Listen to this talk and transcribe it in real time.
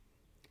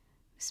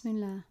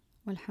Bismillah,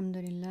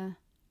 walhamdulillah,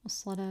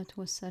 wassalatu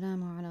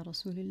wassalamu ala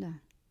rasulillah.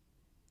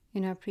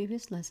 In our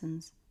previous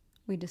lessons,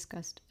 we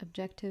discussed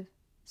objective,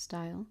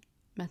 style,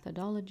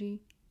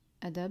 methodology,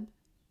 adab,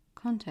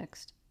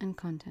 context, and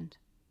content.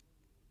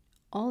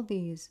 All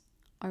these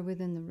are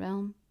within the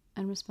realm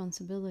and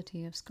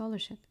responsibility of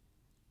scholarship,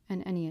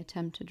 and any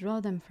attempt to draw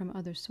them from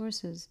other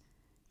sources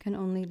can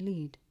only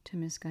lead to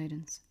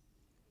misguidance.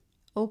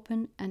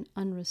 Open and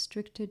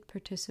unrestricted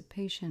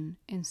participation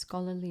in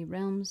scholarly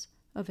realms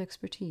of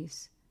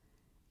expertise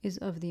is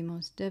of the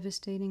most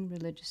devastating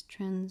religious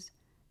trends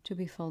to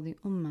befall the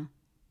Ummah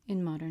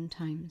in modern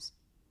times.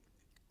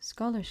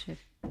 Scholarship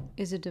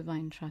is a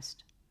divine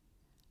trust.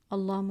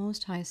 Allah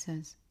Most High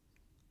says,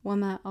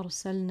 وَمَا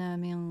أَرْسَلْنَا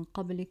مِن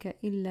قَبْلِكَ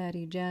إِلَّا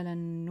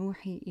رِجَالًا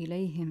نُوحِي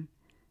إِلَيْهِمْ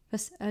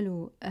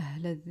فَاسْأَلُوا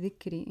أَهْلَ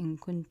الذِّكْرِ إِن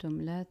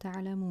كُنتُمْ لَا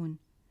تَعْلَمُونَ.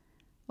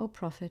 O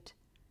Prophet,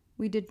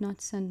 we did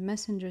not send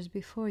messengers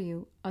before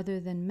you other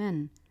than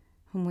men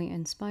whom we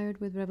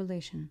inspired with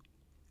revelation.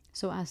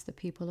 So ask the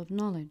people of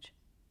knowledge,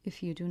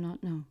 if you do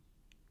not know.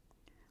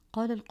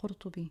 قال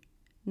القرطبي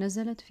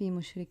نزلت في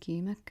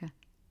مشركي مكة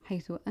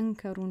حيث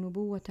أنكروا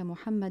نبوة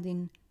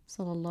محمد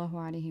صلى الله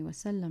عليه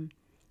وسلم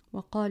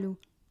وقالوا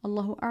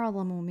الله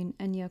أعظم من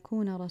أن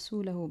يكون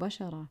رسوله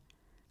بشرا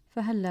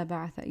فهلا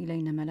بعث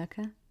إلينا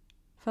ملكا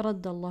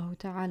فرد الله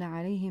تعالى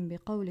عليهم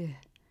بقوله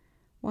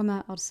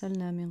وما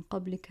أرسلنا من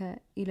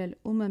قبلك إلى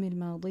الأمم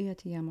الماضية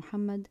يا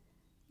محمد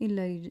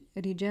إلا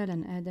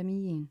رجالا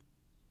آدميين.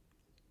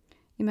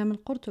 Imam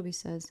al-Qurtubi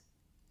says,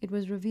 it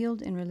was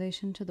revealed in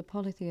relation to the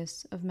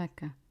polytheists of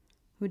Mecca,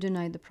 who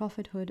denied the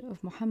prophethood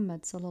of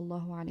Muhammad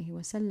sallallahu alaihi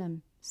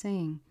wasallam,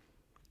 saying,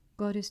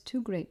 God is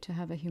too great to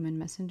have a human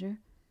messenger.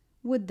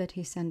 Would that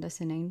he send us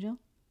an angel?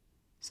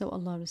 So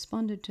Allah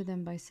responded to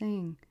them by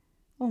saying,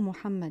 O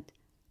Muhammad,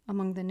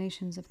 among the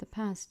nations of the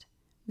past,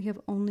 we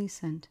have only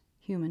sent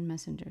human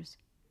messengers.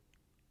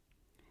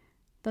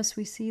 Thus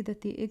we see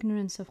that the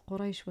ignorance of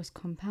Quraysh was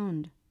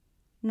compound.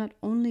 Not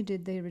only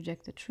did they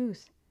reject the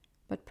truth,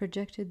 but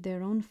projected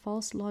their own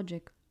false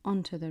logic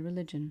onto the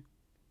religion.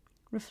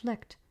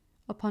 Reflect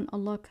upon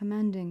Allah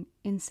commanding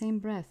in same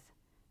breath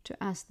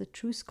to ask the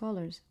true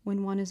scholars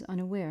when one is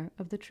unaware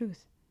of the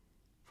truth.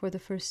 For the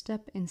first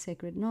step in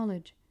sacred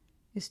knowledge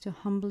is to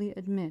humbly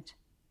admit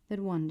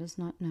that one does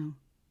not know.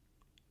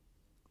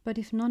 But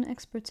if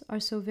non-experts are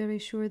so very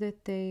sure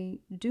that they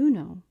do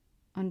know,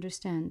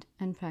 understand,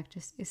 and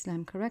practice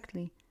Islam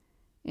correctly,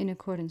 in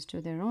accordance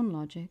to their own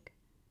logic,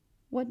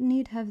 what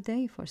need have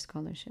they for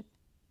scholarship?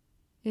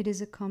 It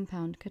is a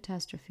compound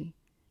catastrophe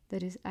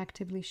that is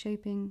actively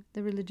shaping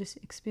the religious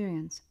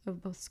experience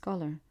of both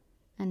scholar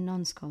and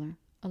non-scholar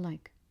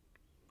alike.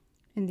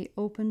 In the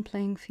open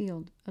playing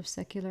field of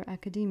secular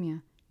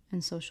academia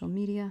and social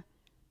media,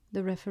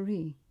 the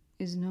referee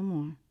is no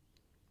more.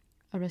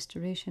 A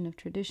restoration of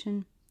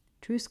tradition,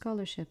 true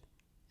scholarship,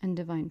 and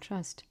divine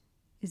trust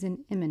is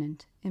an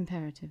imminent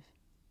imperative.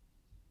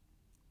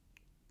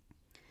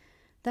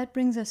 That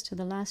brings us to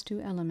the last two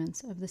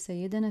elements of the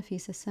Sayyida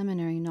Nafīsa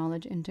Seminary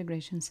knowledge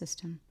integration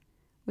system,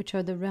 which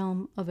are the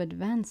realm of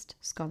advanced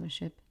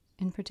scholarship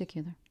in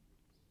particular.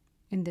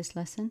 In this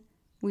lesson,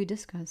 we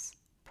discuss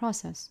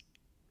process.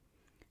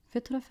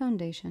 Fitra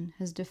Foundation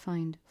has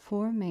defined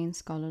four main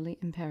scholarly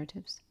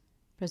imperatives: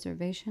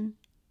 preservation,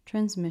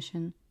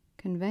 transmission,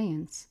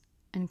 conveyance,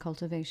 and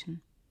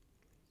cultivation.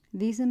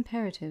 These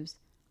imperatives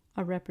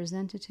are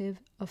representative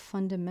of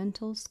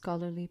fundamental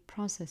scholarly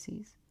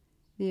processes,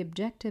 the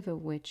objective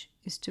of which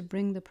is to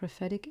bring the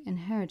prophetic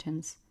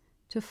inheritance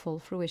to full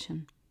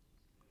fruition.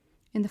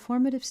 In the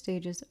formative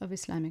stages of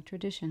Islamic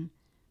tradition,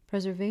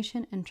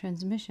 preservation and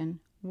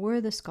transmission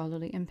were the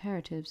scholarly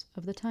imperatives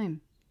of the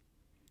time.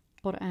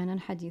 Quran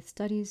and Hadith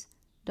studies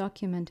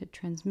documented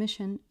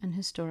transmission and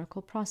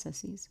historical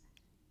processes.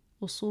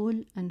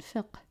 Usul and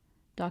fiqh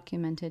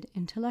documented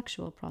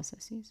intellectual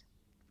processes.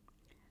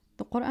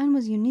 The Quran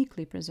was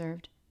uniquely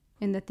preserved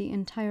in that the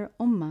entire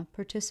Ummah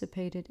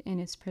participated in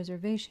its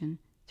preservation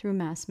through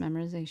mass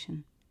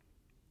memorization.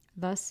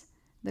 Thus,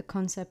 the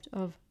concept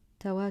of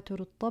tawatur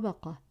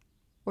al-tabaqah,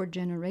 or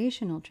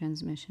generational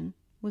transmission,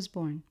 was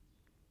born.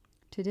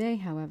 Today,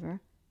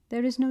 however,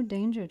 there is no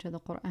danger to the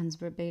Quran's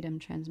verbatim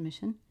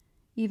transmission,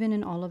 even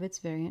in all of its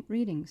variant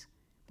readings,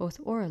 both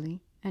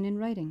orally and in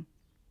writing.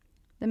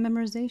 The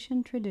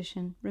memorization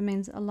tradition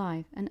remains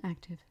alive and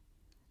active.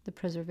 The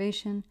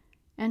preservation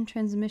and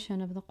transmission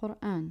of the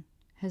Quran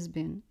has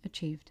been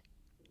achieved.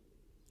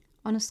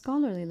 On a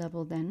scholarly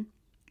level, then,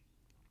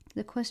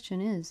 the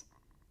question is,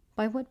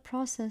 by what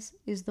process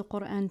is the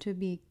Quran to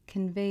be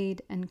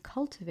conveyed and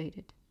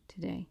cultivated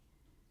today?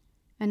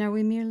 And are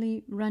we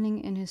merely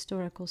running in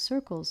historical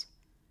circles,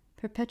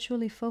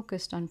 perpetually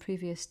focused on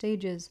previous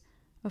stages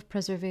of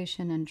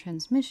preservation and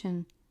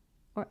transmission,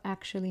 or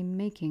actually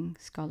making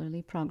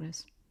scholarly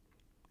progress?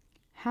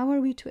 How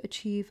are we to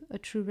achieve a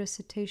true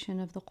recitation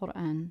of the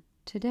Quran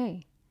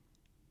today?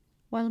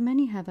 While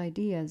many have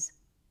ideas,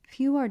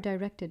 few are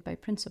directed by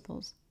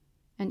principles,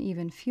 and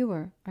even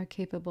fewer are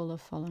capable of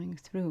following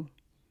through.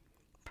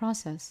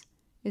 Process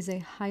is a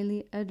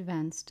highly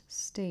advanced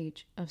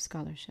stage of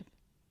scholarship.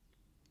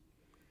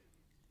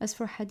 As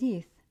for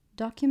hadith,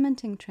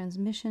 documenting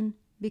transmission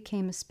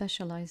became a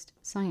specialized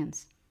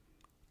science,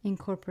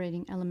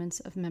 incorporating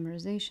elements of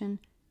memorization,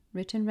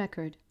 written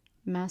record,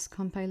 mass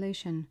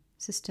compilation,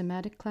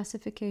 systematic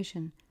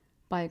classification,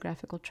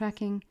 biographical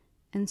tracking,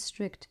 and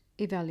strict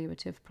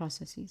evaluative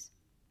processes.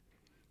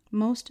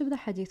 Most of the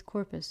hadith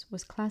corpus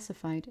was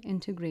classified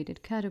into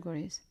graded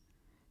categories.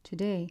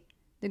 Today,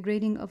 the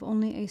grading of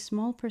only a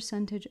small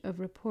percentage of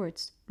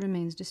reports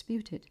remains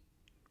disputed,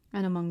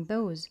 and among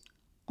those,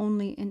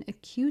 only an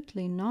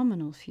acutely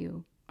nominal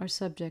few are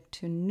subject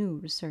to new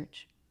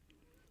research.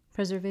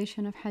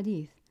 Preservation of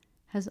hadith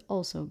has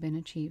also been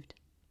achieved.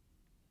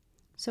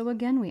 So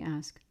again we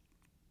ask,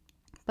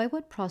 by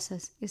what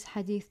process is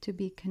hadith to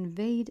be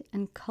conveyed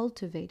and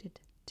cultivated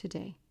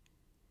today?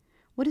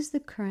 What is the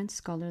current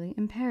scholarly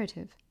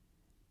imperative?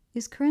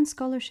 Is current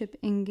scholarship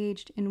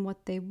engaged in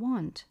what they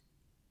want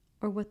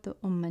or what the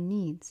ummah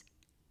needs?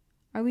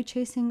 Are we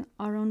chasing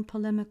our own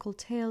polemical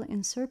tail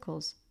in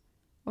circles,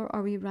 or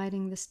are we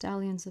riding the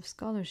stallions of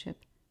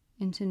scholarship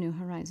into new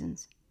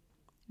horizons?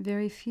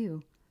 Very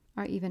few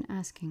are even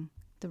asking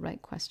the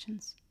right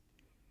questions.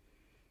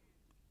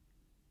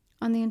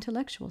 On the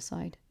intellectual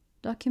side,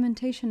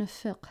 documentation of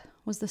fiqh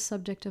was the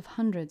subject of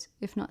hundreds,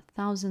 if not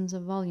thousands,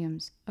 of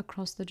volumes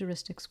across the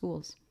juristic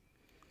schools,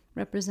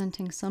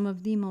 representing some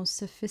of the most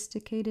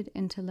sophisticated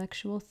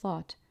intellectual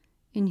thought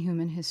in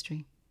human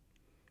history.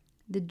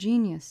 The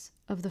genius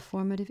of the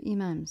formative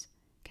imams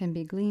can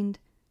be gleaned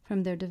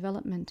from their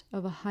development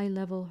of a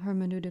high-level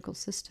hermeneutical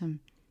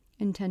system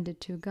intended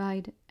to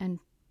guide and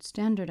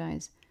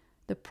standardize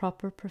the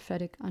proper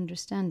prophetic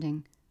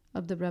understanding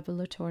of the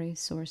revelatory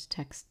source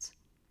texts.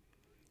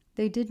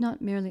 They did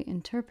not merely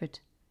interpret,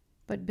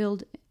 but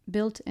built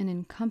an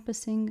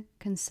encompassing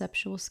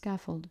conceptual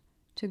scaffold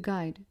to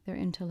guide their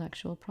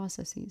intellectual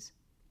processes.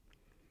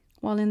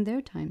 While in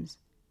their times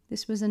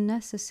this was a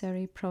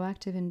necessary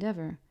proactive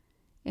endeavor,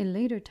 in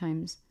later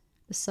times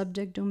the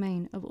subject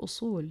domain of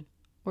usul,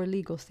 or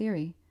legal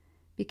theory,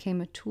 became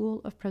a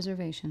tool of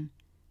preservation,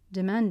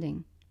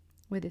 demanding,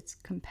 with its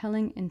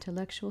compelling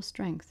intellectual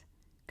strength,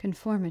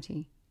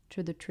 conformity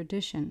to the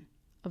tradition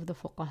of the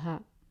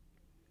fuqaha.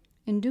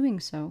 In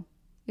doing so,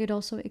 it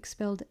also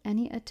expelled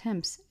any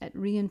attempts at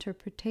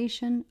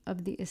reinterpretation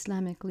of the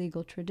Islamic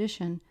legal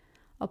tradition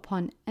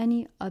upon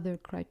any other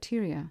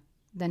criteria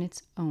than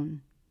its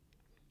own.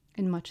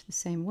 In much the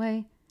same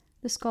way,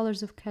 the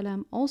scholars of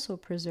Kalam also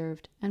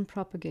preserved and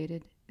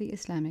propagated the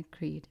Islamic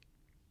creed.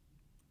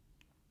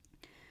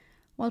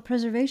 While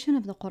preservation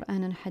of the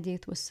Quran and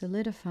Hadith was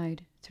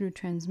solidified through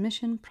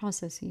transmission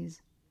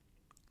processes,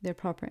 their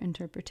proper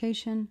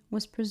interpretation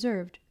was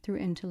preserved through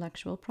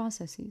intellectual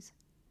processes.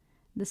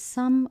 The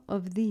sum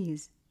of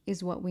these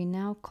is what we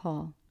now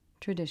call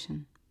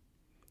tradition.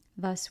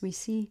 Thus, we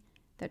see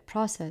that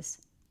process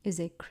is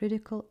a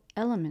critical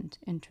element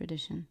in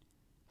tradition,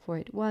 for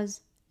it was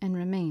and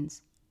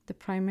remains the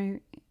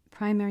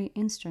primary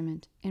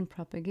instrument in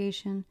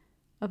propagation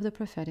of the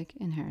prophetic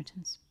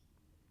inheritance.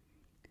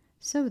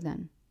 So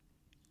then,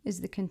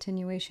 is the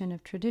continuation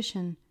of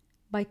tradition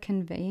by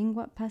conveying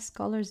what past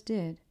scholars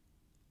did,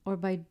 or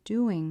by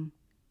doing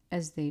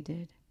as they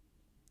did?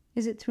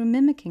 Is it through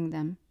mimicking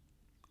them,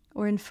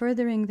 or in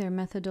furthering their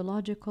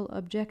methodological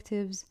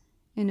objectives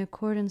in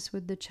accordance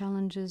with the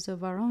challenges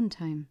of our own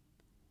time?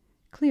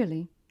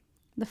 Clearly,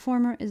 the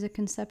former is a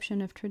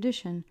conception of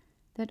tradition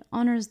that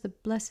honors the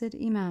blessed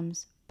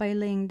imams by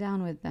laying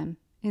down with them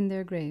in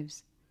their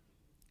graves.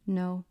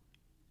 No,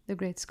 the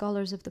great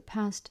scholars of the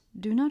past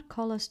do not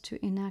call us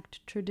to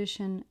enact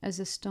tradition as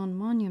a stone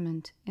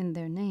monument in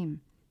their name,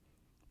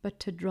 but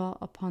to draw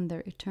upon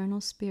their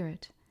eternal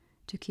spirit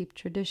to keep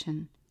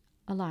tradition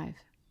alive.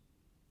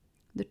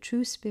 The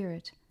true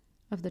spirit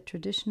of the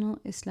traditional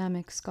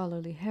Islamic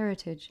scholarly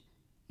heritage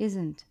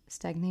isn't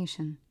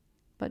stagnation,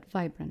 but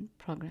vibrant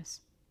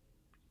progress.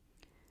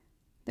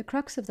 The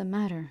crux of the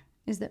matter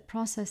is that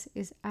process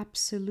is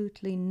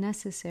absolutely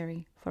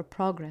necessary for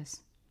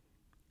progress,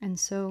 and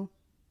so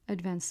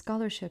advanced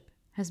scholarship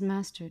has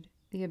mastered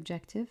the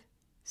objective,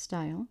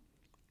 style,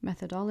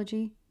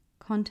 methodology,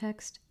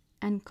 context,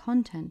 and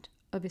content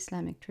of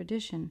Islamic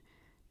tradition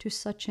to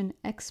such an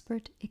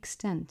expert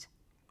extent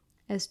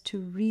as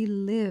to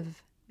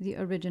relive the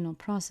original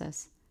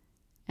process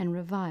and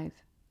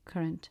revive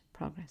current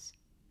progress.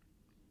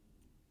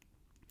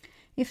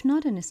 If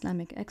not an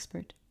Islamic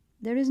expert,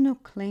 there is no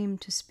claim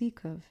to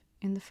speak of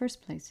in the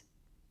first place.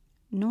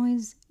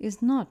 Noise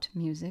is not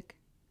music.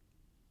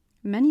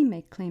 Many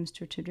make claims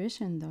to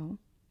tradition, though,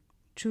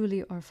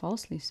 truly or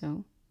falsely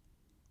so.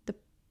 The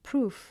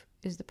proof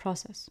is the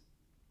process.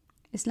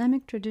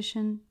 Islamic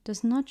tradition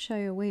does not shy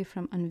away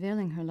from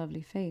unveiling her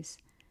lovely face,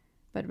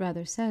 but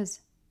rather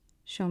says,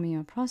 "Show me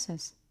your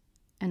process,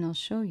 and I'll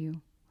show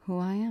you who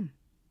I am."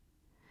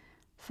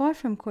 Far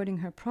from courting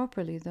her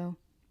properly, though,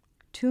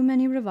 too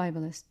many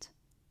revivalists,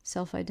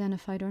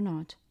 self-identified or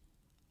not,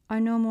 are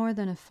no more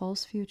than a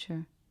false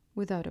future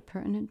without a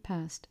pertinent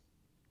past.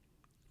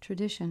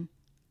 Tradition,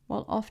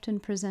 while often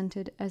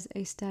presented as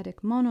a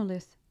static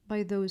monolith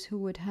by those who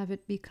would have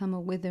it become a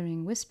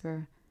withering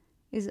whisper,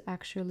 is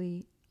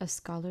actually a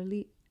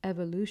scholarly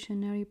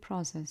evolutionary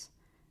process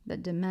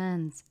that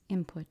demands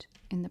input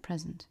in the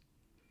present.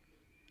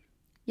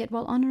 Yet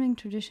while honoring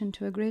tradition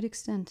to a great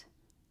extent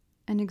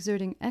and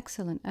exerting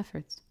excellent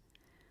efforts,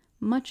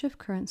 much of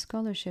current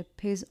scholarship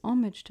pays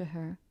homage to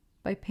her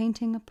by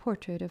painting a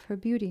portrait of her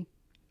beauty,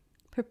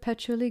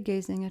 perpetually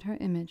gazing at her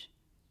image,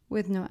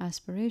 with no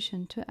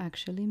aspiration to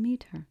actually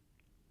meet her.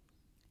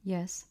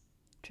 Yes,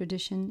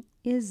 tradition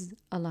is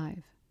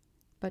alive,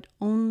 but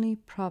only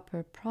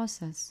proper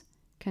process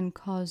can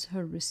cause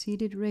her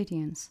receded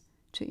radiance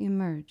to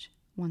emerge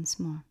once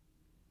more.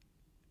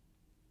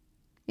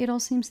 It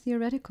all seems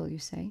theoretical, you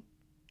say.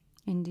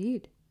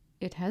 Indeed,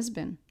 it has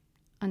been,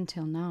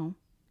 until now.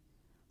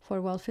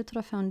 For while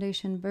Fitra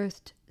Foundation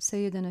birthed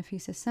Sayyida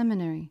Nafīsa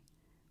Seminary,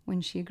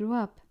 when she grew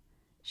up,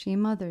 she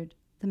mothered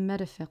the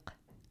Metafiqh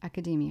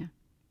academia,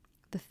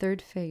 the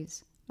third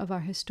phase of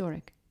our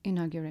historic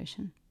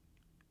inauguration.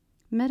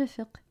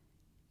 Metafiqh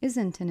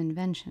isn't an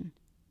invention,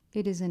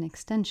 it is an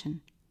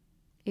extension.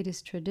 It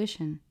is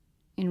tradition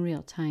in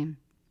real time.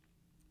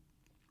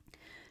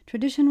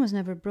 Tradition was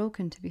never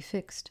broken to be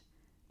fixed,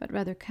 but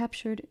rather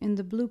captured in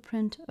the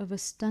blueprint of a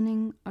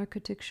stunning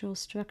architectural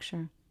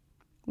structure,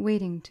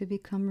 waiting to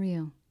become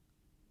real.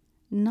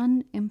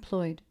 None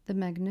employed the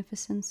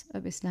magnificence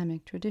of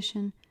Islamic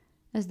tradition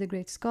as the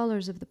great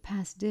scholars of the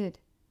past did,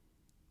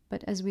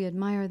 but as we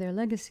admire their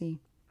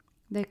legacy,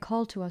 they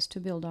call to us to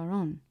build our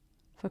own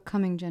for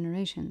coming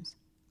generations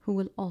who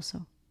will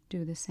also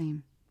do the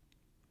same.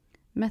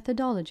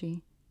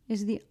 Methodology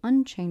is the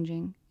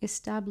unchanging,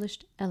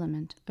 established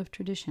element of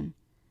tradition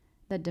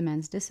that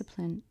demands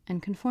discipline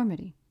and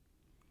conformity.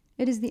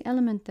 It is the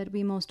element that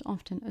we most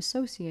often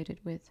associate it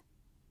with.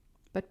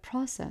 But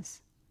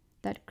process,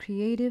 that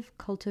creative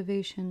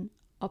cultivation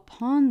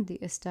upon the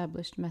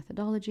established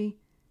methodology,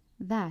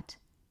 that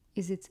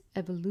is its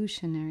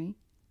evolutionary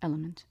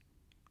element.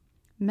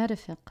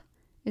 Metafiqh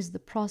is the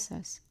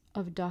process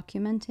of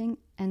documenting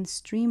and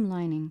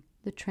streamlining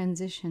the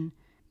transition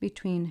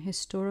between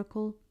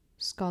historical,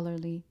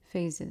 scholarly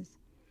phases,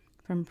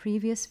 from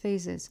previous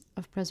phases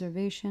of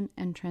preservation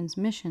and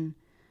transmission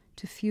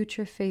to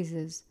future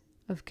phases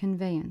of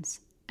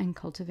conveyance and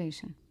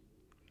cultivation.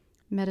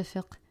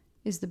 Metafiqh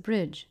is the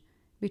bridge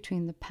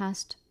between the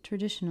past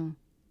traditional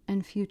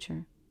and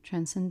future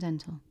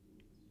transcendental.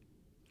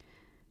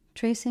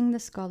 Tracing the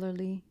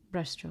scholarly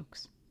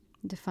brushstrokes,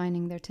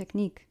 defining their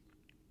technique,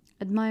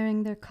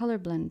 admiring their color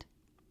blend,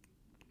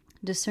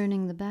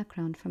 discerning the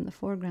background from the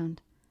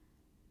foreground.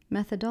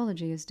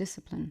 Methodology is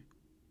discipline.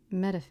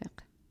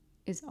 Metafiqh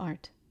is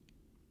art.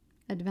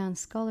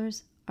 Advanced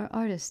scholars are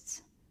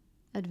artists.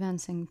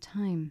 Advancing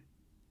time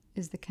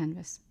is the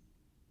canvas.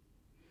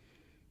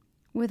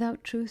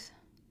 Without truth,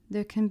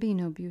 there can be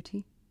no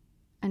beauty,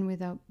 and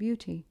without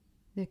beauty,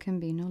 there can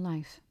be no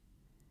life.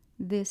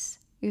 This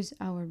is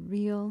our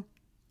real,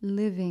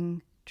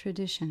 living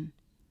tradition,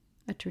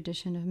 a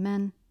tradition of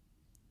men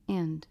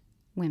and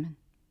women.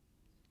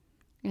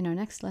 In our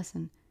next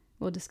lesson,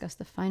 we'll discuss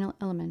the final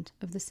element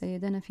of the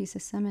Sayyida Nafīsa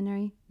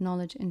Seminary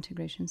knowledge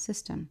integration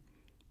system,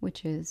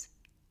 which is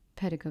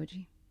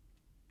pedagogy.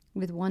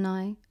 With one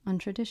eye on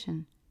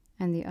tradition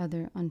and the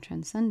other on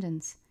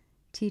transcendence,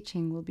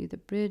 teaching will be the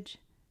bridge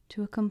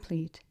to a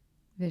complete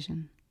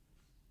vision.